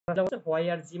Why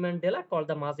are G Mandela call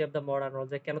the Majhi of the modern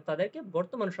world, যে কেন তাদেরকে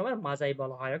বর্তমান সময়ের মাজাই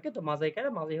বলা হয়। ওকে, তো মাজাই কারা?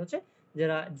 মাজাই হচ্ছে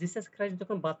যারা জিসাস খ্রাইস্ট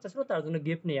যখন বাচ্চা ছিল তার জন্য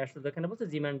গিফট নিয়ে আসতো। এখানে বলছে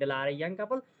জি Mandela R young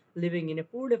couple living in a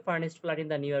পুরলি furnished flat in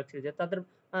the new York city, যে তাদের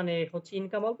মানে হচ্ছে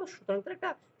ইনকাম অল্প, সুতরাং তারা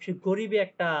একটা সে গরিবী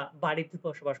একটা বাড়িতে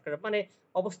বসবাস করে, মানে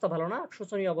অবস্থা ভালো না,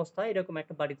 শোচনীয় অবস্থা, এরকম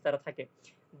একটা বাড়িতে তারা থাকে।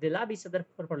 দে লাভ ইচ আদার,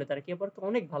 ফলে তারা একে অপরকে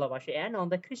অনেক ভালোবাসে। And on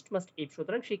the Christmas eve,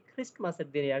 সুতরাং সেই ক্রিসমাসের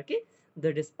দিনে আর কি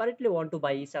they desperately want to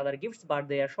buy each other gifts but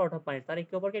they are short of money, তারা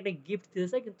একে অপরকে একটা গিফট দিতে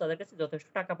চায় কিন্তু তাদের কাছে যথেষ্ট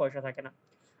টাকা পয়সা থাকে না।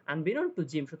 আনবিনন টু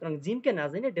জিম, সুতরাং জিমকে না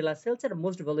জেনে ডেলা সেলস এর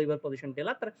মোস্ট ভ্যালুয়েবল পজিশন,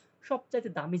 ডেলা তার সবচাইতে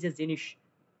দামি যে জিনিস,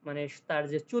 মানে তার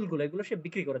যে চুলগুলো এগুলো সে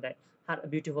বিক্রি করে দেয়। হার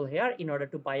beautiful here in order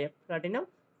to by A platinum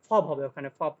ফব, হবে ওখানে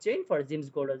ফব চেইন ফর জিমস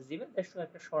গোল্ড, জিমের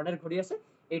একটা স্বর্ণের ঘড়ি আছে,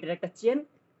 এটার একটা চেন,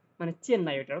 মানে চেন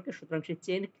নাই ওটা। ওকে, সুতরাং সেই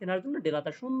চেন কেনার জন্য ডেলা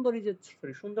তার সুন্দর যে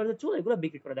চুল এগুলো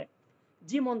বিক্রি করে দেয়।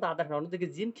 Gym on the other hand, অন্যদিকে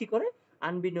জিম কি করে?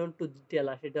 আনবিনোন টু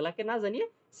ডেলা, সে ডেলাকে না জানিয়ে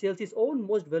sales his own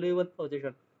most valuable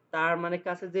position, তার মানে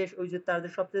কাছে যে ওই যে তার যে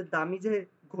সবচেয়ে দামি যে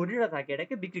ঘড়িটা থাকে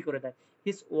এটাকে বিক্রি করে দেয়।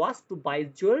 His was two by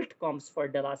জুয়েলড comes for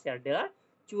ডেলা, আর ডেলার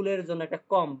চুলের জন্য একটা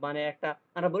কম, মানে একটা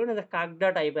আমরা বলি না যে কাকডা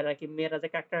টাইপের আর কি, মেয়েরা যে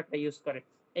কাকটা একটা ইউজ করে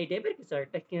এই টাইপের কিছু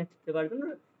একটা কিনে দেওয়ার জন্য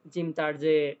জিম তার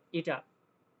যে এটা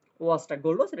ওয়াচটা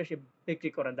গোল্ড ওয়াচ এটা সে বিক্রি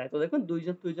করে দেয়। তো দেখুন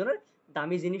দুইজনের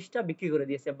দামি জিনিসটা বিক্রি করে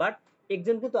দিয়েছে, বাট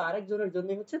একজন কিন্তু আরেকজনের জন্য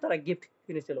হচ্ছে তারা গিফট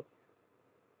কিনেছিল।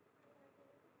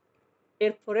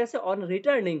 এরপরে আছে অন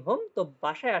রিটার্নিং হোম, তো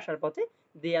বাসায় আসার পথে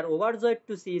দে আর ওভারজয়েড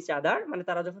টু সি ইচ আদার, মানে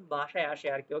তারা যখন বাসায় আসে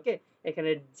আর কি। ওকে, এখানে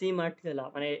জিম আর ঠেলা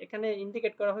মানে এখানে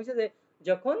ইন্ডিকেট করা হয়েছে যে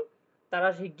যখন তারা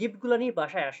সেই গিফট গুলো নিয়ে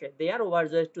বাসায় আসে, দে আর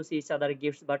ওভারজয়েড two C each other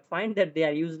gifts but find that they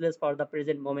R useless for the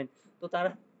present moment. তো তারা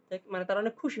মানে তারা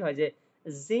অনেক খুশি হয় যে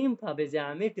জিম ভাবে যে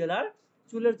আমি টেলার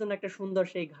চুলের জন্য একটা সুন্দর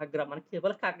সেই ঘাগরা, মানে কি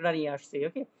বলে কাকড়া নিয়ে আসছে।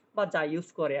 ওকে, বা যা ইউজ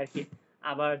করে আর কি।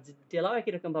 আবার টেলাও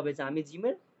একই রকম ভাবে যে আমি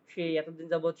জিমের সেই এতদিন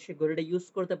যাবত সে ঘড়িটা ইউজ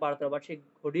করতে পারতো, বাট সেই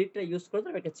ঘড়িটা ইউজ করতে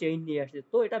একটা চেইন নিয়ে আসছে।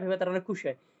 তো এটা ভেবে তারা অনেক খুশি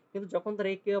হয়। কিন্তু যখন তারা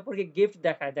একে অপরকে গিফট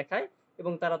দেখায়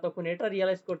এবং তারা তখন এটা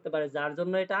রিয়ালাইজ করতে পারে যার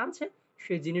জন্য এটা আনছে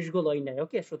সেই জিনিসগুলোই নাই।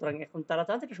 ওকে, সুতরাং এখন তারা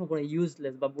চাচ্ছে এটা সম্পূর্ণ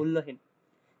ইউজলেস বা মূল্যহীন।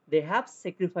 They have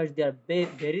sacrificed there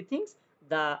very things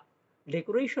the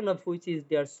decoration of which is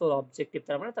there soul objective,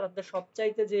 তার মানে তারা তাদের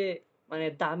সবচাইতে যে মানে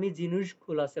দামি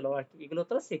জিনিসগুলো ছিল আর কি এগুলো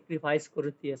তারা স্যাক্রিফাইস করে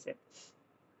দিয়েছে।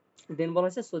 দেন বলা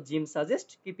হয়েছে so gym suggest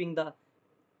keeping the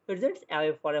presents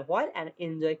away for a while and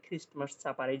enjoy Christmas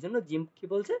supper. এই জন্য জিম কি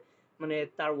বলছে, মানে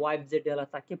তার ওয়াইফ যে ডেলা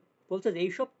তাকে বলছে যে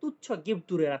এইসব তুচ্ছ গিফট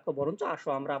দূরে রাখো, বরঞ্চ আসো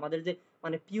আমরা আমাদের যে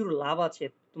মানে পিওর লাভ আছে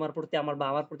তোমার প্রতি আমার বা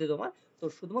আমার প্রতি তোমার, তো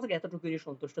শুধুমাত্র এতটুকু নিয়ে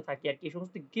সন্তুষ্ট থাকি আর কি। এই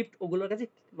সমস্ত গিফট ওগুলোর কাছে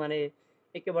মানে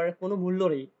একেবারে কোনো মূল্য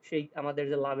নেই সেই আমাদের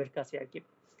যে লাভের কাছে আর কি।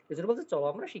 এজন্য বলছে চলো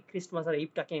আমরা সেই ক্রিসমাস আর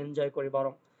ইভটাকে এনজয় করি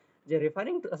বরং। যে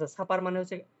রেফারিং টু, আচ্ছা সাপার মানে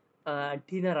হচ্ছে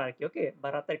ডিনার আর কি। ওকে, বা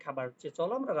রাতের খাবার, যে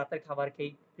চলো আমরা রাতের খাবার খেই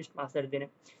ক্রিসমাসের দিনে।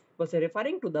 was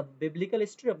referring to the biblical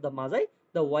history of the Magi,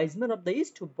 the wise men of the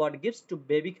East who brought gifts to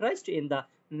baby Christ in the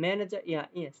manger. Yeah,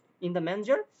 yes, in the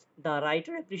manger. The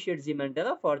writer appreciates the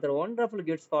Mandela for their wonderful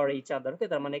gifts for each other. Okay,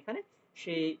 তার মানে এখানে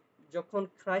সেই যখন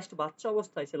Christ বাচ্চা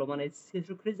অবস্থায় ছিল, মানে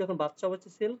শিশু খ্রিস্ট যখন বাচ্চা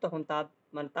অবস্থায় ছিল তখন তার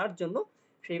মানে তার জন্য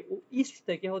সেই ইস্ট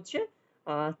থেকে হচ্ছে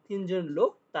তিনজন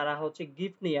লোক তারা হচ্ছে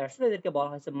গিফট নিয়ে আসলো, এদেরকে বলা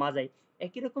হয়েছে মাজাই।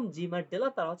 একই রকম জিমার ডেলা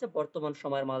তারা হচ্ছে বর্তমান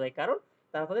সময়ের মাজাই, কারণ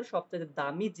তারা তাদের সবচেয়ে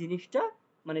দামি জিনিসটা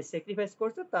মানে স্যাক্রিফাইস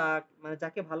করছে তা মানে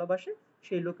যাকে ভালোবাসে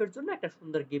সেই লোকের জন্য একটা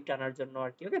সুন্দর গিফট আনার জন্য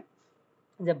আর কি। ওকে,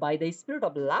 যে by the spirit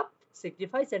of love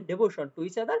sacrifice and devotion to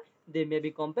each other they may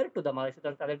be compare to the mother,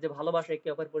 সুতরাং তাদের যে ভালোবাসা একে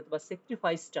অপরের প্রতি বা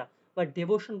স্যাক্রিফাইসটা বা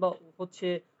ডিভোশন বা হচ্ছে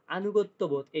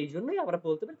আনুগত্যবোধ, এই জন্যই আমরা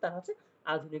বলতে পারি তারা হচ্ছে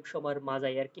আধুনিক সময়ের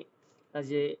মাজাই আর কি।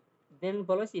 যে then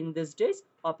follows in these days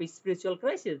of spiritual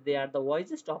crisis they are the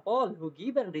wisest of all who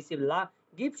give and receive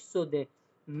gifts, so they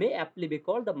may aptly be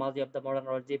called the Magi of the modern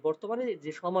world। যে বর্তমানে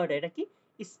যে সময়টা এটা কি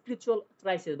spiritual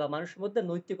crisis বা মানুষের মধ্যে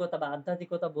নৈতিকতা বা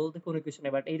আধ্যাত্মিকতা বলতে কোনো কিছু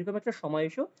নেই, বাট এইরকম একটা সময়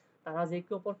এসেও তারা যে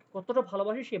একে অপরকে কতটা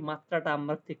ভালোবাসে সেই মাত্রাটা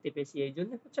আমরা দেখতে পেয়েছি। এই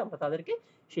জন্য হচ্ছে আমরা তাদেরকে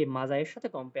সেই মাজাইয়ের সাথে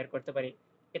কম্পেয়ার করতে পারি।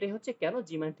 এটাই হচ্ছে কেন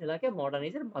জিমান ঠেলাকে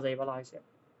মডার্নিজের মাজাই বলা হয়েছে।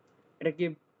 এটা কি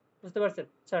বুঝতে পারছেন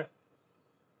স্যার?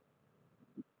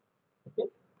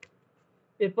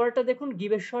 এরপরটা দেখুন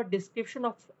give a short description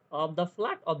of of the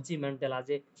flat of G Mandela,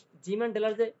 যে জি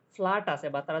ম্যান্ডেলার যে ফ্ল্যাট আছে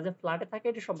বা তারা যে ফ্ল্যাটে থাকে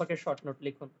এটা সম্পর্কে শর্ট নোট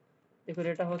লিখুন। দেখুন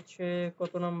এটা হচ্ছে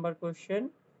কত নাম্বার কোশ্চেন,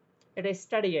 এটা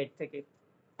স্টাডি গাইড থেকে,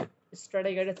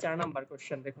 স্টাডি গাইডের 4 নাম্বার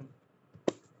কোশ্চেন দেখুন।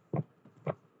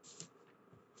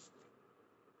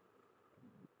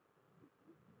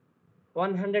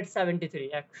 ওয়ান হান্ড্রেড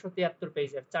 173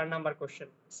 পেজের 4 নাম্বার কোশ্চেন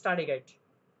স্টাডি গাইড।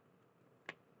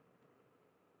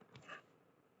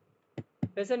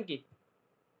 পেয়েছেন কি?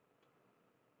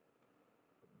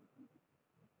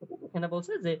 এখানে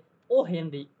বলছে যে ও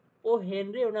হেনরি, ও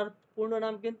হেনরি ওনার পূর্ণ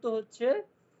নাম কিন্তু হচ্ছে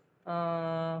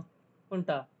আহ,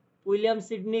 কোনটা? উইলিয়াম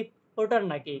সিডনি পোর্টার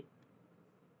নাকি?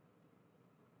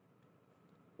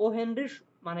 ও হেনরি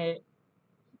মানে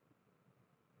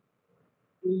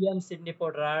উইলিয়াম সিডনি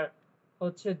পোর্টার। আর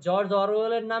হচ্ছে জর্জ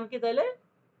অরওয়েলের নাম কি তাইলে?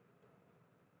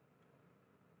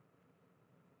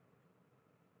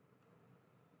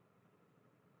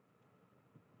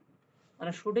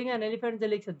 মানে শুটিং অ্যান এলিফ্যান্ট যে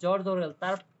লিখছে জর্জ অরওয়েল,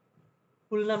 তার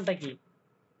ফুল নামটা কি?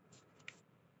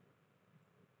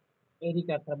 Eric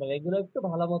Arthur bell. এগুলো একটু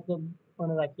ভালো মতো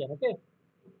মনে রাখিয়েন, ওকে?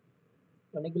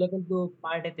 অনেকগুলো কিন্তু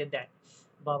পার্টেতে দেয়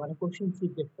বা মানে কোশ্চেন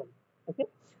জিজ্ঞেস করে, ওকে?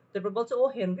 তারপর বলছে ও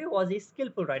হেনরি ওয়াজ এ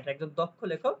স্কিলফুল রাইটার, একজন দক্ষ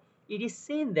লেখক। ইট ইজ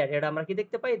সিন দ্যাট, এটা আমরা কি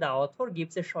দেখতে পাই, দা author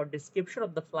gives a short description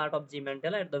of the flat of G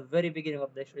Mandela at the very beginning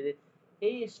of the story.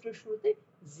 এই স্টোরির শুরুতে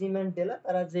জি ম্যান্ডেলা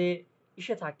তারা যে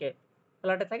ইসে থাকে,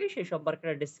 ফ্ল্যাটে থাকে, সেই সম্পর্কে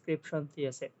একটা ডেসক্রিপশন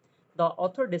দিয়েছে। The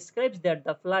author describes that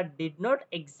the flood did not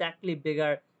exactly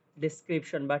beggar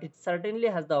description, but it certainly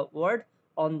has the word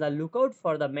on the lookout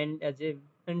for the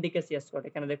mendicancy spot।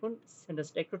 এখানে দেখুন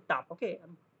সেন্টেন্সটা একটু টাফ, ওকে?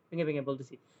 ভেঙে ভেঙে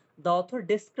বলতেছি। The author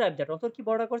described that, author কি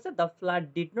বর্ণনা করছে, the flood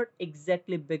did not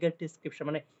exactly beggar description,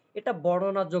 মানে এটা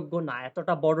বর্ণনাযোগ্য না,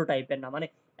 এতটা বড় টাইপের না, মানে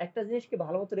একটা জিনিসকে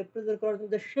ভালো মতো রিপ্রেজেন্ট করার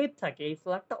জন্য যে শেপ থাকে, এই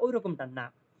ফ্ল্যাটটা ওই রকমটা না।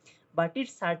 But it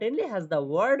certainly has the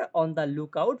word on the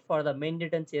look out for the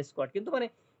মেন্ডিটেন্সি squad. কিন্তু মানে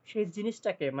সেই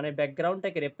জিনিসটাকে মানে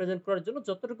ব্যাকগ্রাউন্ডটাকে রিপ্রেজেন্ট করার জন্য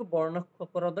যতটুকু বর্ণনা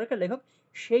করা দরকার, লেখক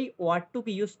সেই ওয়ার্ডটুকু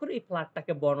ইউজ করে এই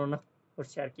ফ্ল্যাটটাকে বর্ণনা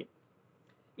করছে আর কি।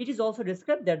 It is also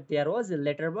described that there was a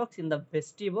letterbox in the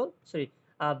vestibule, sorry,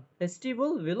 a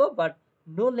vestibule below, but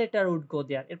no letter would go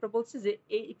there। এরপর বলছে যে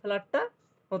এই ফ্ল্যাটটা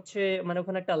হচ্ছে মানে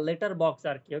ওখানে একটা লেটার বক্স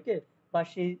আর কি, ওকে? বা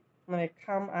সেই মানে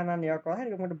খাম আনা নেওয়া করা হয়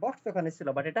এরকম একটা বক্স ওখানে ছিল,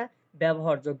 বাট এটা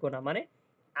ব্যবহারযোগ্য না। মানে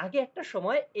আগে একটা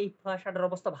সময় এই বাসাটার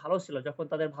অবস্থা ভালো ছিল যখন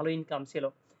তাদের ভালো ইনকাম ছিল,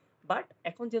 বাট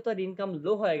এখন যেহেতু আর ইনকাম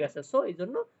লো হয়ে গেছে, সো এই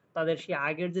জন্য তাদের সেই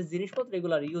আগের যে জিনিসপত্র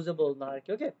এগুলো আর ইউজেবল না আর কি,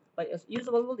 ওকে? বা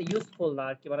ইউজেবল বলতে ইউজফুল না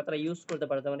আর কি, মানে তারা ইউজ করতে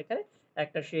পারে। যেমন এখানে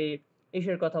একটা সেই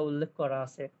ইসের কথা উল্লেখ করা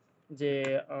আছে যে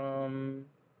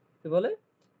কি বলে,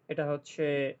 এটা হচ্ছে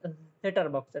লেটার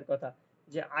বক্সের কথা,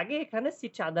 যে আগে এখানে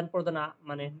চিঠি আদান প্রদান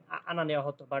মানে আনা নেওয়া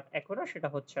হতো, বাট এখন আর সেটা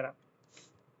হচ্ছে না।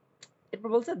 এরপর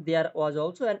বলছে দেয়ার was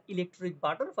also an electric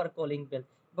button for calling bell.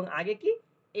 এবং আগে কি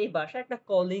এই বাসায় একটা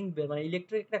কলিং বেল মানে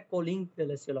ইলেকট্রিক একটা কলিং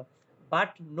বেল ছিল,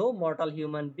 but no mortal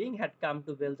human being had come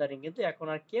to bell the ring. কিন্তু এখন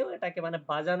আর কেউ এটাকে মানে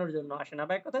বাজানোর জন্য আসে না,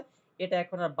 বা এক কথা এটা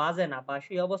এখন আর বাজে না, বা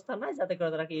সেই অবস্থা নাই যাতে করে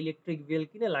তারা ইলেকট্রিক বেল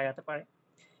কিনে লাগাতে পারে।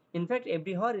 In fact,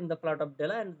 everywhere in the plot of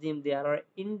Della and Jim there are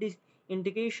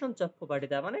indications of poverty।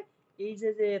 তার মানে এই যে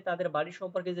যে তাদের বাড়ি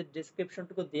সম্পর্কে যে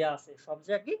ডেসক্রিপশনটুকু দেয়া আছে, সব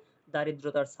জায়গায়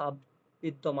দারিদ্রতার ছাপ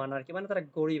বিদ্যমান আর কি, মানে তারা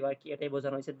গরিব আর কি, এটাই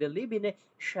বোঝানো হয়েছে। They live in a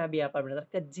shabby apartment,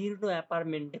 একটা জীর্ণ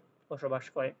অ্যাপার্টমেন্টে বসবাস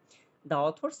করে। The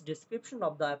author's description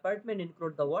of the apartment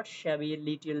include the word shabby,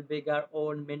 little, beggar,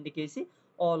 old, mendicancy.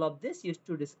 All of this used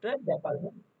to describe the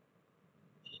apartment।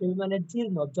 সেই মানে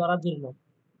জীর্ণ, জরাজীর্ণ,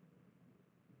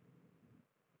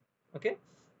 ওকে?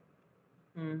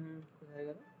 কোথায়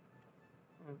গেল?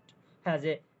 has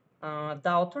a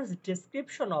the author's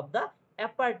description of the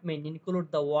apartment include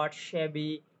the word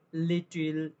shabby,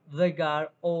 little, vulgar,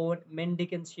 old,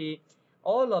 mendicancy.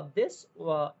 All of this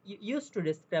used to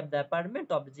describe the apartment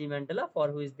of G. Mandela, for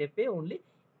which they pay only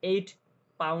 8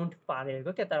 pound per year।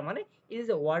 ওকে? তার মানে এই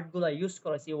যে word গুলো use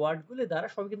করা হয়েছে, এই word গুলি দ্বারা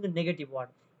সবই কিন্তু নেগেটিভ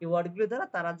ওয়ার্ড। এই ওয়ার্ড গুলি দ্বারা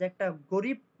তারা যে একটা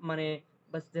গরিব মানে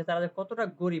যে তারা যে কতটা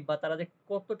গরিব বা তারা যে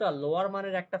কতটা লোয়ার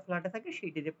মানের একটা ফ্ল্যাটে থাকে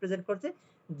সেটি রিপ্রেজেন্ট করছে,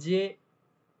 যে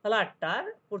ফ্ল্যাটটার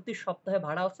প্রতি সপ্তাহে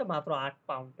ভাড়া হচ্ছে মাত্র 8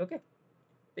 পাউন্ড, ওকে?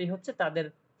 এই হচ্ছে তাদের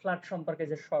ফ্ল্যাট সম্পর্কে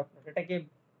যে শর্ট নোট, এটা কি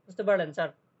বুঝতে পারলেন স্যার?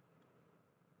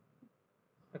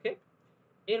 ওকে।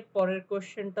 এর পরের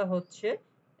কোশ্চেনটা হচ্ছে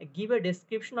give a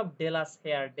description of Dallas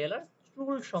hair, ডেলার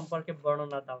চুল সম্পর্কে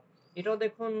বর্ণনা দাও। এটাও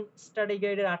দেখুন স্টাডি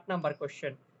গাইডের 8 নাম্বার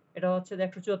কোশ্চেন। এটা হচ্ছে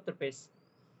 174 পেজ।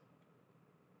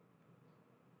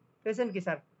 পেয়েছেন কি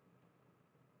স্যার?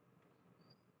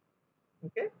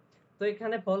 ওকে। তো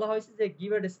এখানে বলা হয়েছে যে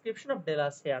give a description of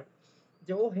Dallas hair,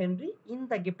 যে ও Henry in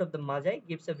the gift of the মাজাই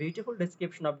gives a beautiful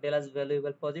description of Dallas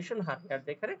valuable position her hair.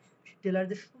 যেখানে ডেলার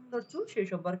যে সুন্দর চুল সেই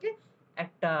সম্পর্কে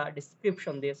একটা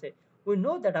ডেসক্রিপশন দিয়েছে। উই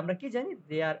নো দ্যাট, আমরা কি জানি,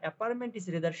 দেয়ার apartment is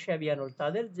rather shabby and old.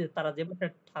 তাদের যে তারা যে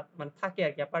বাসায় মানে থাকে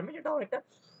আর কি, অ্যাপার্টমেন্ট এটাও একটা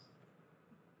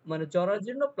মানে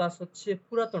জরাজীর্ণ প্লাস হচ্ছে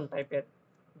পুরাতন টাইপের।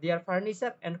 দেয়ার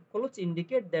furniture and clothes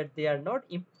indicate that they are not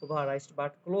ইম্পোভারাইজড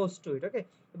but close two ইট, ওকে?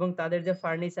 এবং তাদের যে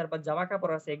ফার্নিচার বা জামা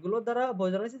কাপড় আছে এগুলো দ্বারা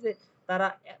বোঝানো হয়েছে যে তারা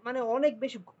মানে অনেক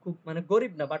বেশি খুব মানে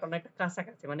গরিব না, বাট অনেকটা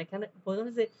কাছাকাছি। মানে এখানে বোঝানো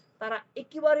হয়েছে যে তারা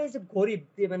একেবারে যে গরিব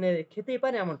যে মানে খেতেই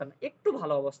পারে এমনটা না, একটু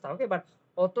ভালো অবস্থা, ওকে? বাট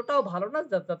অতটাও ভালো না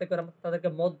যাতে করে আমরা তাদেরকে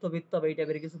মধ্যবিত্ত বা এই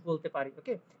টাইপের কিছু বলতে পারি,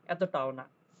 ওকে? এতটাও না,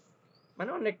 মানে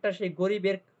অনেকটা সেই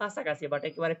গরিবের কাছাকাছি, বাট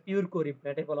একেবারে পিওর গরিব না,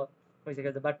 এটাই বলা হয়ে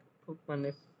গেছে, বাট মানে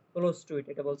ক্লোজ টু ইট।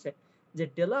 এটা বলছে যে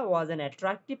ডেলা was an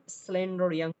attractive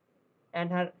slender young and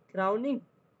her crowning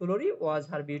glory was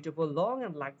her beautiful long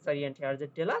and luxuriant hair। যে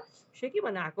টেলা সে কি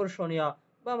মানে আকর্ষণীয়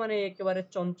বা মানে একেবারে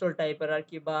চঞ্চল টাইপের আর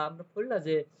কি, বা আমরা বলি না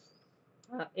যে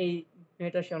এই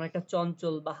মেয়েটা সে অনেকটা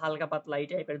চঞ্চল বা হালকা পাতলা এই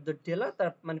টাইপের। তো টেলা তার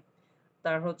মানে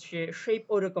তার হচ্ছে শেপ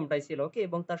ওইরকমটাই ছিল, ওকে।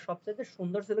 এবং তার সবচাইতে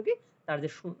সুন্দর ছিল কি তার যে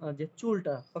যে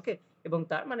চুলটা, ওকে। এবং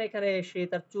তার মানে এখানে সে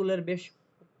তার চুলের বেশ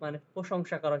মানে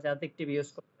প্রশংসা করা হয়েছে, অ্যাডজেক্টিভ ইউজ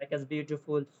করা, লাইক অ্যাজ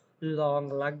বিউটিফুল, লং,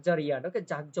 লাক্সারিয়ান্ট, ওকে।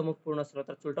 জাঁকজমকপূর্ণ ছিল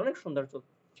তার চুলটা, অনেক সুন্দর চুল।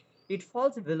 ইট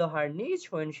ফলস বিলো হার নিচ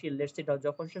when she let's it out.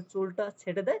 যখন সে চুলটা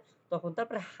ছেড়ে দেয় তখন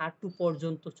তারপরে হাঁটু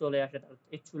পর্যন্ত চলে আসে তার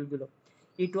এই চুলগুলো।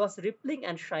 ইট ওয়াজ rippling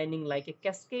and shining like a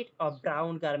cascade of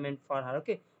brown garment for her,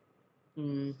 ওকে।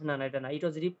 না, না, এটা না। ইট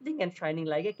ওয়াজ rippling and shining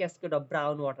like a cascade of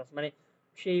brown waters. মানে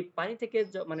সেই পানি থেকে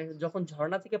মানে যখন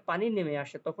ঝর্ণা থেকে পানি নেমে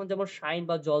আসে তখন যেমন শাইন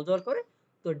বা জ্বলজ্বল করে,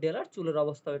 তো ডেলার চুলের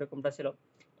অবস্থা ওইরকমটা ছিল।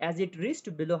 অ্যাজ ইট রিচড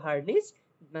বিলো হার নিচ,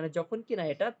 মানে যখন কিনা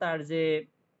এটা তার যে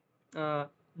আ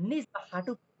নিচ বা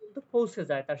হাঁটু পর্যন্ত পৌঁছে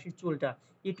যায় তার সেই চুলটা।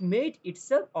 It made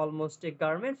itself almost A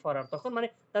garment for her. তখন মানে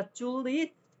তার চুল দিয়েই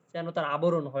যেন তার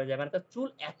আবরণ হয়ে যায়। মানে তার চুল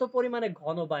এত পরিমাণে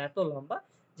ঘন বা এত লম্বা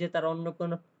যে তার অন্য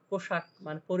কোনো পোশাক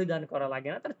মানে পরিধান করা লাগে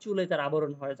না। তার চুলেই তার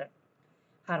আবরণ হয়ে যায়।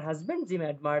 হার husband gym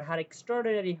admired her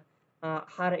extraordinary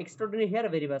here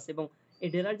very much. এবং এই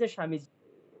ডেলার যে স্বামী,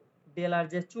 ডেলার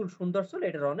যে চুল, সুন্দর চুল,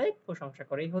 এটার অনেক প্রশংসা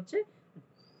করে। এই হচ্ছে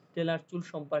ডেলার চুল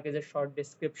সম্পর্কে যে শর্ট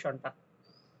ডেসক্রিপশনটা।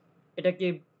 এটা কি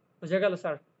বোঝা গেল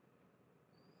স্যার?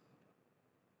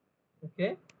 ওকে।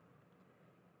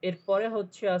 এরপরে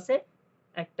হচ্ছে আছে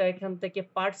একটা, এখান থেকে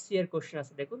পার্ট সি এর কোশ্চেন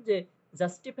আছে, দেখুন যে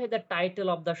justify the title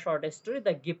of the short story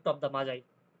the gift of the মাজাই।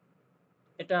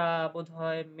 এটা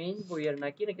বোধহয় মেইন বইয়ের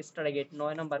নাকি নাকি স্টাডি গাইড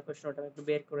 ৯ নাম্বার কোশ্চেন, ওটা আমি একটু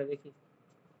বের করে দেখি।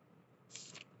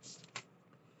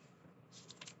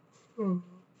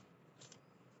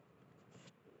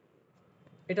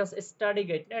 এটা স্টাডি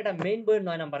গাইড না, এটা মেইন বইয়ের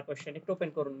 ৯ নাম্বার কোশ্চেন। একটু ওপেন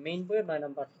করুন মেইন বইয়ের ৯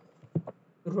 নাম্বার।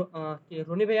 কি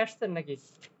রনি ভাই আসছেন নাকি?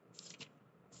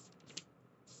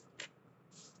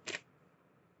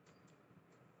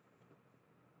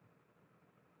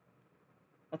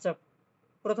 আচ্ছা,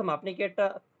 প্রথম আপনি কি এটা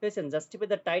পেয়েছেন? Justify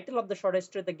the title of the short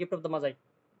story the gift of the মাজাই।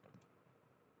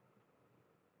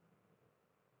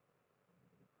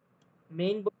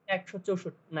 Main বই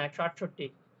 ১৬৪ না ১৬৮।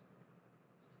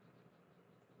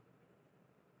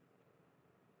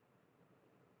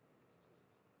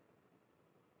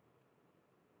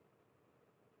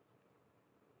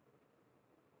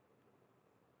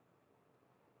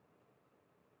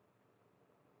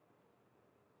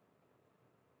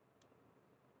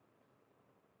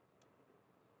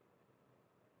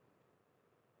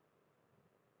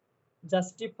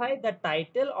 Justify the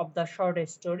title of the short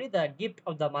story the gift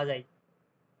of the মাজাই।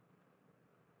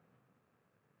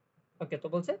 ওকে, তো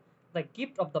বলছে দ্য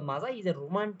গিফট অফ দ্য মাজা is a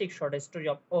romantic short story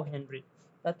of O Henry.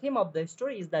 The theme of the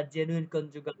story is the genuine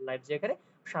conjugal life. যেখানে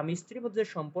স্বামী স্ত্রীর মধ্যে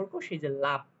সম্পর্ক, সেই যে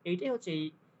লাভ, এইটাই হচ্ছে এই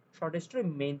শর্ট স্টোরির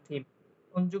মেইন থিম।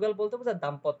 কনজুগাল বলতে বোঝায়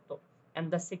দাম্পত্য। And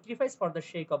the sacrifice for the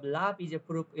sake of love is a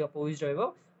proof of wisdom. এবং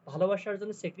ভালোবাসার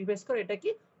জন্য স্যাক্রিফাইস করে, এটা কি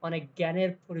অনেক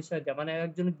জ্ঞানের পরিচয় দেয়, মানে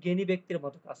একজন জ্ঞানী ব্যক্তির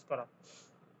মতো কাজ করা।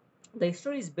 The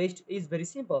story is best is very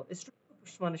simple. Story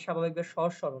মানে স্বাভাবিকভাবে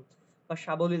সহজ সরল বা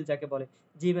সাবলীল যাকে বলে।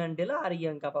 জিম ম্যান্ডেলা আর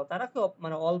ইয়াং কাপল, তারা খুব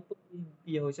মানে অল্প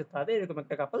বিয়ে হয়েছে তাদের, এরকম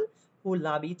একটা কাপল হু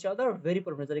লাভ ইচ আদার ভেরি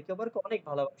প্রফেশনাল, যারা একে অপরকে অনেক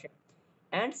ভালোবাসে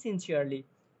অ্যান্ড সিনসিয়ারলি,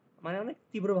 মানে অনেক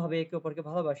তীব্রভাবে একে অপরকে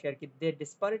ভালোবাসে আর কি। দে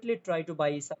desperately try to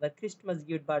by each other Christmas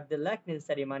gift but they lack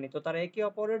necessary মানি। তো তারা একে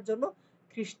অপরের জন্য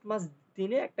ক্রিসমাস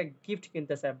দিনে একটা গিফট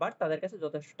কিনতে চায়, বাট তাদের কাছে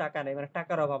যথেষ্ট টাকা নেই, মানে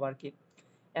টাকার অভাব আর কি।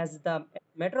 As the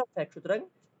matter of fact, সুতরাং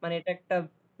মানে এটা একটা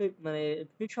মানে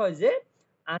বিষয় যে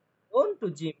unknown to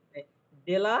জিম,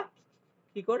 ডেলা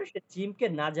কি করে, সে জিমকে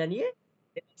না জানিয়ে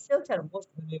সেলস আর মোস্ট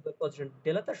ভ্যালুয়েবল পজিশন,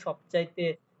 ডেলা তার সবচাইতে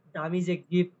দামি যে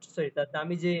গিফট, সরি তার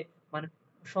দামি যে মানে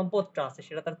সম্পদটা আছে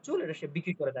সেটা তার চুল, এটা সে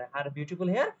বিক্রি করে দেয়। আর beautiful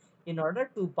here in order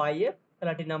to by A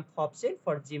platinum ফপ chain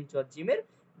for gym, two জিমের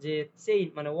যে চেইন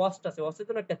মানে ওয়াচটা আছে, ওয়াচের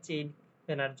জন্য একটা চেইন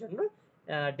কেনার জন্য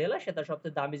ডেলা সে তার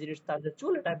সবচেয়ে দামি জিনিস তার যে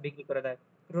চুল এটা বিক্রি করে দেয়।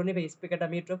 রনি ভাই স্পিকারটা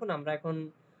মিউট রাখুন। আমরা এখন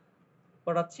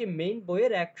পড়াচ্ছি মেইন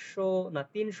বইয়ের ১০০ না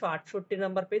 ৩৬৮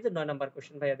 নাম্বার পেজে ৯ নাম্বার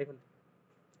কোশ্চেন। ভাইয়া দেখুন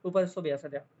উপরে ছবি আছে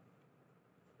দেয়া।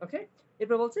 ওকে,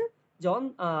 এরপর বলছে জন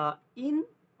ইন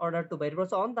অর্ডার টু বাই, এরপর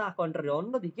হচ্ছে অন দা কন্ট্রারি,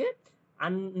 অন্যদিকে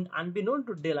আনবিনোন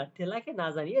টু ডেলা, ডেলাকে না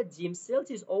জানিয়ে gym sales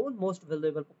is on most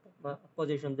valuable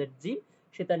position, যে জিম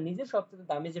সে তার নিজের সবচেয়ে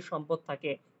দামি যে সম্পদ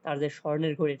থাকে তার যে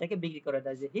স্বর্ণের ঘড়ি, এটাকে বিক্রি করে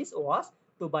দেয়। যে his was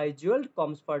two by Jewel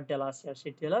comes for ডেলা, সে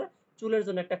ডেলার চুলের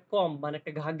জন্য একটা কম মানে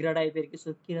একটা ঘাগরা টাইপের কিছু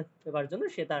কিনে দেওয়ার জন্য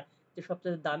সে তার যে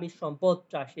সবচেয়ে দামি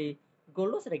সম্পদটা সেই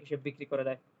গোল্ড সেটাকে সে বিক্রি করে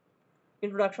দেয়।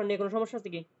 ইন্ট্রোডাকশন নিয়ে কোনো সমস্যা আছে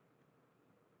কি?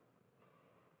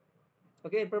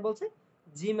 ওকে, এরপর বলছে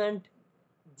gym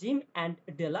and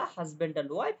de la husband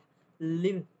and wife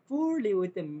leave পুরলি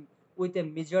with a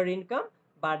major income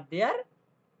but there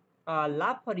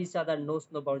love for each other নোস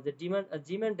no bounds. যে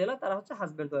জিম অ্যান্ড ডেলা তারা হচ্ছে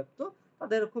হাজব্যান্ড ওয়াইফ, তো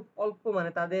তাদের খুব অল্প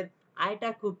মানে তাদের আয়টা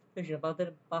খুব বেশি না, তাদের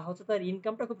বা হচ্ছে তার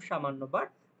ইনকামটা খুব সামান্য, বাট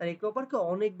তারা একে অপরকে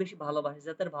অনেক বেশি ভালোবাসে,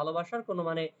 যাদের ভালোবাসার কোনো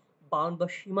মানে বাউন্ড বা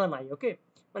সীমা নাই। ওকে,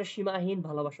 মানে সীমাহীন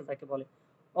ভালোবাসা তাকে বলে।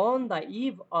 On the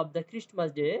eve of the Christmas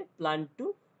day plan two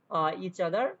each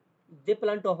other they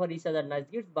plan to offer each other nice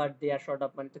gift but they R short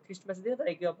of money. তো ক্রিসমাস দিনে তারা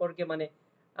একে অপরকে মানে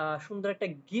সুন্দর একটা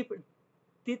গিফট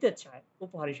দিতে চায়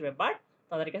উপহার হিসেবে, বাট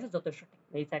তাদের কাছে যথেষ্ট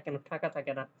নেই থাকে না, টাকা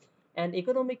থাকে না। And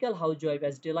economical house wife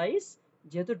as de la is,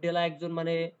 যেহেতু ডেলা একজন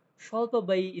মানে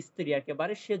স্বল্পব্যয়ী স্ত্রী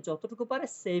একেবারে, সে যতটুকু পারে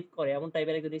সেভ করে এমন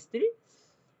টাইপের একজন স্ত্রী।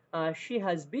 She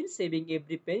has been saving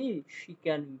every penny she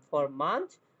can for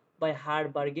months by hard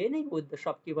bargaining with the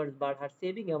shopkeepers, but her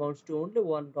saving amounts to only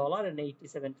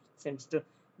 $1.87. তো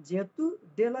যেহেতু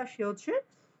ডেলা সে হচ্ছে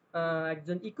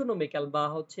একজন ইকোনমিক্যাল বা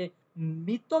হচ্ছে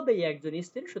মিতব্যয়ী একজন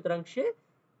স্ত্রী, সুতরাং সে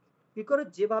কি করে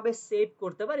যেভাবে সেভ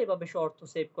করতে পারে এভাবে সে অর্থ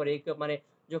সেভ করে। মানে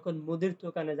যখন মুদির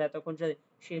দোকানে যায় তখন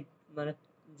সে মানে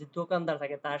যে দোকানদার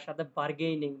থাকে তার সাথে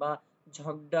বার্গেনিং বা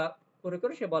ঝগড়া করে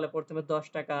করে সে বলে প্রথমে 10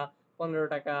 টাকা, 15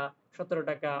 টাকা, 17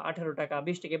 টাকা, 18 টাকা,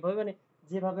 20 টাকা, এভাবে মানে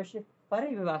যেভাবে সে পারে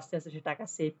এইভাবে আস্তে আস্তে সে টাকা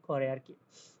সেভ করে আর কি।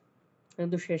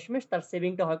 কিন্তু শেষমেশ তার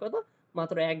সেভিংটা হয় কত,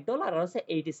 মাত্র $1 আর হচ্ছে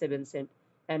 87 Saint,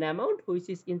 an amount which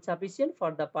is insufficient for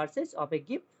the purchase of a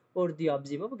gift or the of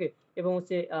gym. ওকে, এবং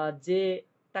হচ্ছে যে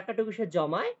টাকাটুকু সে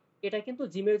জমায় এটা কিন্তু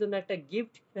জিমের জন্য একটা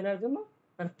গিফট কেনার জন্য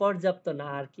মানে পর্যাপ্ত না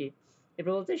আর কি।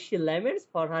 এরপর বলছে she laments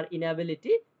for her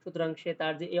inability, সুতরাং সে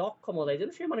তার যে এই অক্ষমতা এই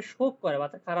জন্য সে মানে শোক করে বা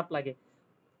তার খারাপ লাগে।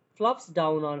 flops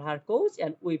down on her couch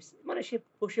and weeps, মানে সে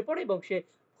বসে পড়ে এবং সে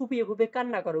ফুপিয়ে ফুপিয়ে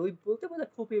কান্না করে। উইপ বলতে বোঝায়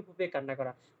ফুপিয়ে ফুপিয়ে কান্না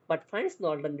করা। বাট ফাইন্ডস নো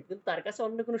অল্টারনেটিভ, কিন্তু তার কাছে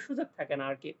অন্য কোনো সুযোগ থাকে না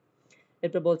আর কি।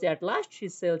 এরপর বলছে at last she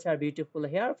sells her beautiful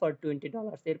hair for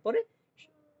 $20। এরপরে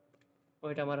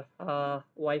ওইটা আমার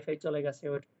ওয়াইফাই চলে গেছে,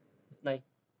 ওইটা নাই।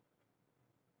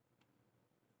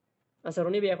 আচ্ছা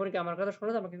রনি ভাই, এখন কি আমার কথা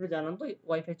শোনা যায়? আমাকে একটু জানান তো,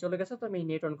 ওয়াইফাই চলে গেছে তো আমি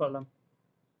নেট অন করলাম।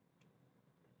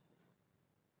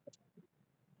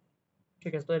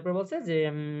 ঠিক আছে, তো এরপর বলছে যে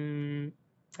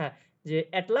হ্যাঁ, যে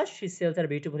at last she sells her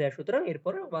beautiful hair, সুতরাং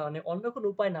এরপরে মানে অন্য কোনো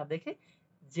উপায় না দেখে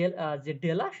যে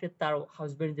ডেলা সে তার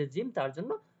হাজবেন্ড যে জিম তার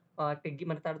জন্য একটা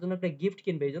মানে তার জন্য একটা গিফট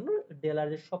কিনবে। এইজন্য ডেলার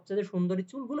যে সবচেয়ে সুন্দরী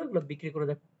চুলগুলো এগুলো বিক্রি করে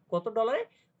দেয় কত ডলারে,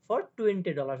 for $20,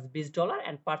 $20,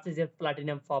 and purchase a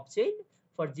platinum fob chain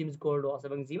for Jim's gold watch,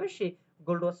 এবং জিমের সেই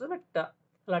গোল্ড ওয়াচের জন্য একটা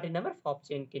প্লাটিনামের ফব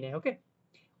চেইন কিনে। ওকে,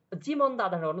 gym on the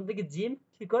other hand, অন্যদিকে জিম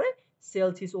কি করে,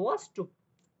 sales his watch two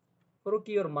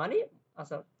procure মানি।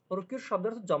 আচ্ছা, প্রকিউর শব্দ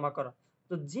হচ্ছে জমা করা।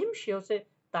 তো জিম সে হচ্ছে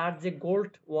তার যে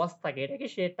গোল্ড ওয়াচ থাকে এটাকে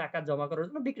সে টাকা জমা করার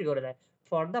জন্য বিক্রি করে দেয়।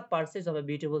 For the purchase of a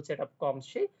beautiful set of কম,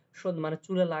 সে মানে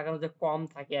চুলে লাগানো যে কম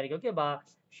থাকে আর কি। ওকে, বা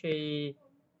সেই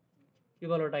কি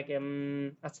বলে ওটাকে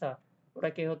আচ্ছা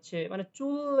ওটাকে হচ্ছে মানে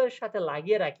চুলের সাথে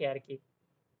লাগিয়ে রাখে আর কি।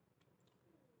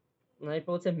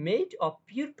 এরপর হচ্ছে made of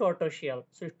pure টর্টোশিয়াল,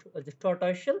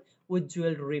 টর্টোশিয়াল with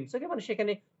Jewel rims. ওকে, মানে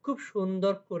সেখানে খুব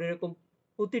সুন্দর করে এরকম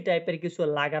পুঁতি টাইপের কিছু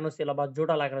লাগানো ছিল বা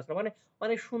জোড়া লাগানো ছিল, মানে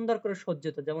অনেক সুন্দর করে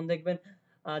সজ্জিত। যেমন দেখবেন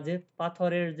যে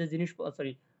পাথরের যে জিনিস,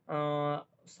 সরি,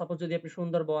 সাপোজ যদি আপনি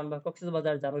সুন্দরবন বা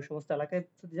কক্সবাজার যান, ওই সমস্ত এলাকায়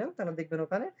যদি যান তাহলে দেখবেন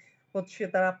ওখানে হচ্ছে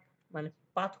তারা মানে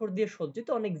পাথর দিয়ে সজ্জিত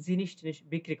অনেক জিনিস টিনিস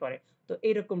বিক্রি করে। তো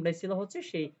এইরকমটাই ছিল হচ্ছে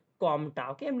সেই কমটা।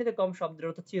 ওকে, এমনিতে কম শব্দের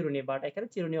অর্থ চিরুনি, বাট এখানে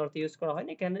চিরুনি অর্থে ইউজ করা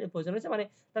হয়নি। এখানে প্রয়োজন হয়েছে মানে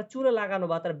তার চুলে লাগানো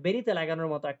বা তার বেণীতে লাগানোর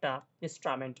মতো একটা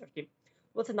ইন্সট্রুমেন্ট আরকি।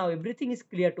 বলছে নাও everything is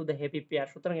clear to the happy pair,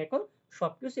 সুতরাং এখন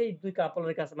সবকিছু এই ২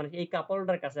 কাপলের কাছে মানে এই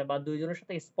কাপলটার কাছে বা ২ জনের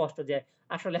সাথে স্পষ্ট যে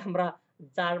আসলে আমরা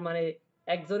যার মানে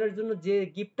একজনের জন্য যে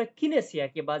গিফটটা কিনেছি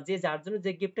আরকি, বা যে যার জন্য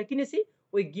যে গিফটটা কিনেছি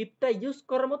ওই গিফটটা ইউজ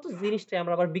করার মতো জিনিসটাই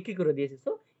আমরা আবার বিক্রি করে দিয়েছি।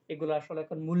 সো এগুলো আসলে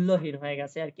এখন মূল্যহীন হয়ে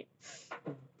গেছে আরকি।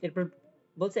 এরপর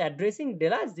বলছে addressing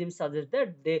de la, gym suggest that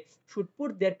they should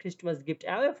put there Christmas gift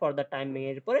away for the time being.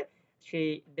 এরপরে সেই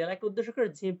ডেলাকে উদ্দেশ্য করে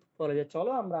জিম বলে যে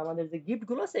চলো আমরা আমাদের যে গিফট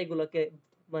গুলো আছে এগুলোকে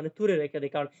মানে দূরে রেখে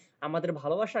দিই, কারণ আমাদের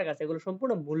ভালোবাসার কাছে এগুলো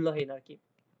সম্পূর্ণ মূল্যহীন আরকি।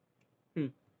 হুম,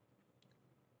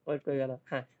 ওয়েট করে গেল।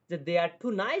 হ্যাঁ, যে দে আর টু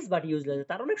নাইস বাট ইউজলেস,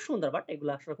 তারা অনেক সুন্দর বাট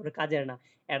এগুলো আসলে কোনো কাজের না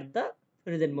এট দ্য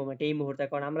প্রেজেন্ট মোমেন্ট, এই মুহূর্তে,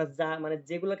 কারণ আমরা যা মানে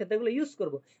যেগুলো ক্ষেত্রে এগুলো ইউজ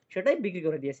করব সেটাই বিক্রি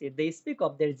করে দিয়েছি। দে speak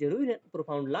of their genuine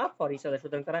profound love for each other,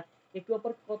 সুতরাং তারা একে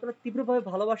অপরকে কতটা তীব্রভাবে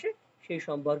ভালোবাসে সেই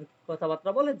সম্পর্কে কথাবার্তা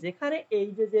বলে, যেখানে এই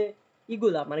যে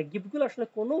ইগুলা মানে গিফটগুলো আসলে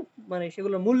কোনো মানে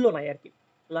সেগুলোর মূল্য নাই আরকি।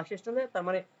 লাস্ট স্ট্যান্ডে তার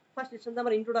মানে ফার্স্ট স্ট্যান্ডে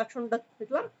আমরা ইন্ট্রোডাকশনটা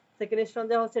দেখলাম, সেকেন্ড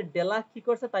স্ট্যান্ডে হচ্ছে ডেলা কি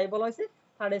করছে তাই বলা হয়েছে,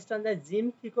 থার্ড স্ট্যান্ডায় জিম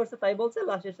কি করছে তাই বলছে,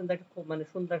 লাস্ট স্ট্যান্ডায় একটা খুব মানে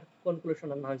সুন্দর কনক্লুশন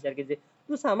আনা হয়েছে আরকি, যে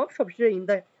টু সাম আপ সবশেষে in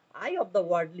the I of the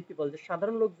worldly people, যে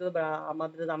সাধারণ লোকজন বা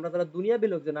আমরা যারা দুনিয়াবী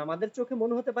লোকজন, আমাদের চোখে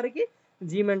মনে হতে পারে কি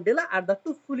gym and de la are the two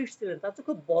foolish ছিলেন, তার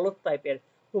চোখে বলদ টাইপের,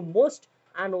 হু most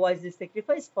আনওয়াইজলি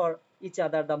sacrifice for each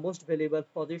other the most valuable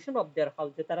position of their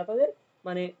house, যে তারা তাদের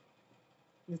মানে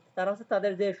তারা হচ্ছে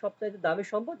তাদের যে সবচাইতে দামি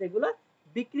সম্পদ এগুলা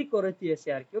বিক্রি করে দিয়েছে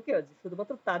আর কি, ওকে,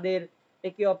 শুধুমাত্র তাদের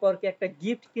একে অপরকে একটা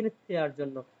গিফট কিনে দেওয়ার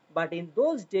জন্য। But in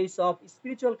those days of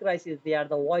spiritual crisis they are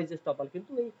the wisest of all,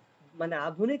 কিন্তু এই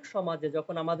আধুনিক সমাজে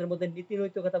যখন আমাদের মধ্যে নীতি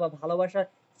নৈতিকতা বা ভালোবাসার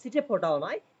ছিটে ফোটাও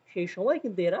নয়, সেই সময়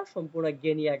কিন্তু এরা সম্পূর্ণ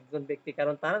জ্ঞানী একজন ব্যক্তি,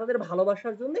 কারণ তারা তাদের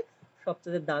ভালোবাসার জন্য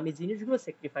সবচেয়ে দামি জিনিসগুলো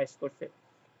স্যাক্রিফাইস করছে।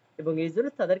 এবং এই জন্য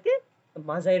তাদেরকে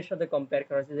মাজাইয়ের সাথে কম্পেয়ার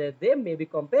করা হয়েছে, যে দে may be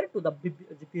compare to the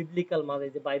biblical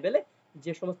মাজাই, যে বাইবেলে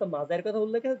যে সমস্ত মাজাইয়ের কথা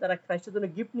উল্লেখ আছে তারা খ্রাইস্টের জন্য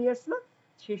গিফট নিয়ে আসছিল,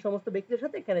 সেই সমস্ত ব্যক্তিদের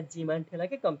সাথে এখানে জিম অ্যান্ড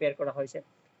ঠেলাকে কম্পেয়ার করা হয়েছে।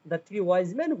 The three wise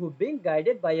man who being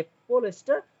guided by A pole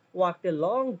star walked a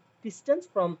long distance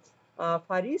from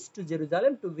fur east two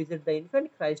Jerusalem to visit the infant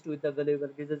Christ with the valuable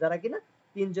gift, যারা কিনা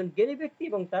তিনজন জ্ঞানী ব্যক্তি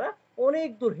এবং তারা অনেক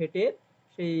দূর হেঁটে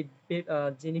সেই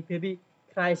যিনি বেবি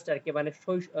খ্রাইস্ট আর কি,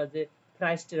 যে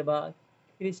খ্রাইস্টের বা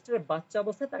খ্রিস্টের বাচ্চা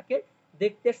অবস্থায় তাকে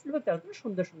দেখতে আসছিল, তার জন্য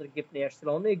সুন্দর সুন্দর গিফট নিয়ে আসছিল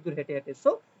অনেক দূর হেঁটে হেঁটে।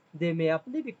 সো দে মে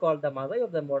আপনি be call the মাজাই of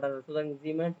the modern, সুতরাং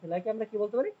জিম অ্যান্ড ঠেলাকে আমরা কি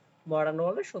বলতে পারি, মডার্ন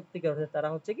ওয়ার্ল্ডের সত্যিকার অর্থে তারা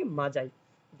হচ্ছে কি মাজাই।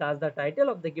 Das the title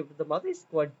of the gift of the মাজাই is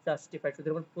quite justified,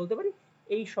 সুতরাং আমরা বলতে পারি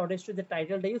এই শর্ট স্টোরি যে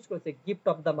টাইটেলটা ইউজ করেছে গিফট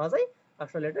অফ দ্য মাজাই,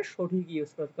 আসলে এটা সঠিক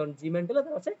ইউজ করেছে, কারণ জিম অ্যান্ড ঠেলা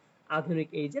তারা হচ্ছে আধুনিক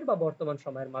এইজের বা বর্তমান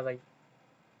সময়ের মাজাই।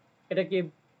 এটা কি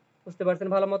বুঝতে পারছেন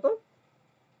ভালো মতো?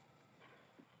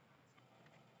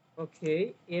 ওকে,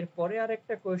 এরপরে আর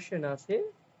একটা কোয়েশ্চেন আছে,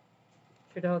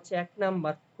 সেটা হচ্ছে ১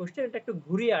 নাম্বার কোয়েশ্চেন, এটা একটু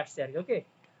ঘুরিয়ে আসছে আরকি, ওকে?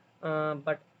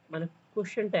 বাট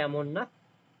কোয়েশ্চেনটা এমন না।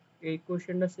 এই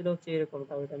কোয়েশ্চেনটা ছিল হচ্ছে এরকম,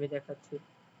 তাহলে আমি দেখাচ্ছি।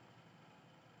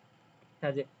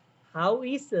 হ্যাঁ, যে how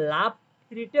is love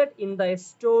treated in the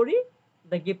story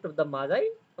the gift of the মাজাই,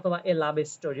 অথবা এ লাভ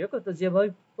স্টোরি, ওকে? তো যেভাবে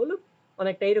বলুক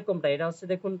অনেকটা এরকমটা। এটা হচ্ছে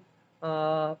দেখুন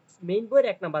মেইন বইয়ের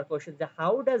 ১ নাম্বার কোয়েশ্চেন, যে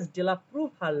how does de la prove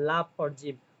her love for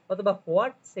gym, অথবা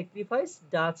what sacrifice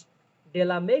does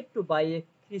de la make two by A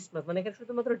Christmas, এখানে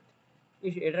শুধুমাত্র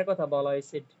এটার কথা বলা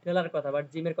হয়েছে, ডেলার কথা, বাট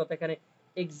জিমের কথা এখানে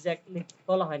এক্স্যাক্টলি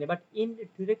বলা হয়নি, বাট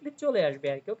ইনডিরেক্টলি চলে আসবে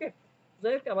আর কি, ওকে?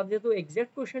 যাই হোক, আমাদের যেহেতু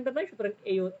এক্সাক্ট কোশ্চেনটা নাই, সুতরাং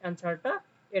এই অ্যান্সারটা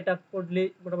এটা পড়লে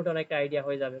মোটামুটি অনেকটা আইডিয়া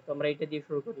হয়ে যাবে। তো আমরা এটা দিয়ে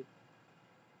শুরু করি,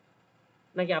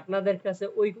 নাকি আপনাদের কাছে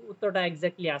ওই উত্তরটা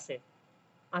এক্স্যাক্টলি আছে?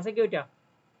 আছে কি ওইটা?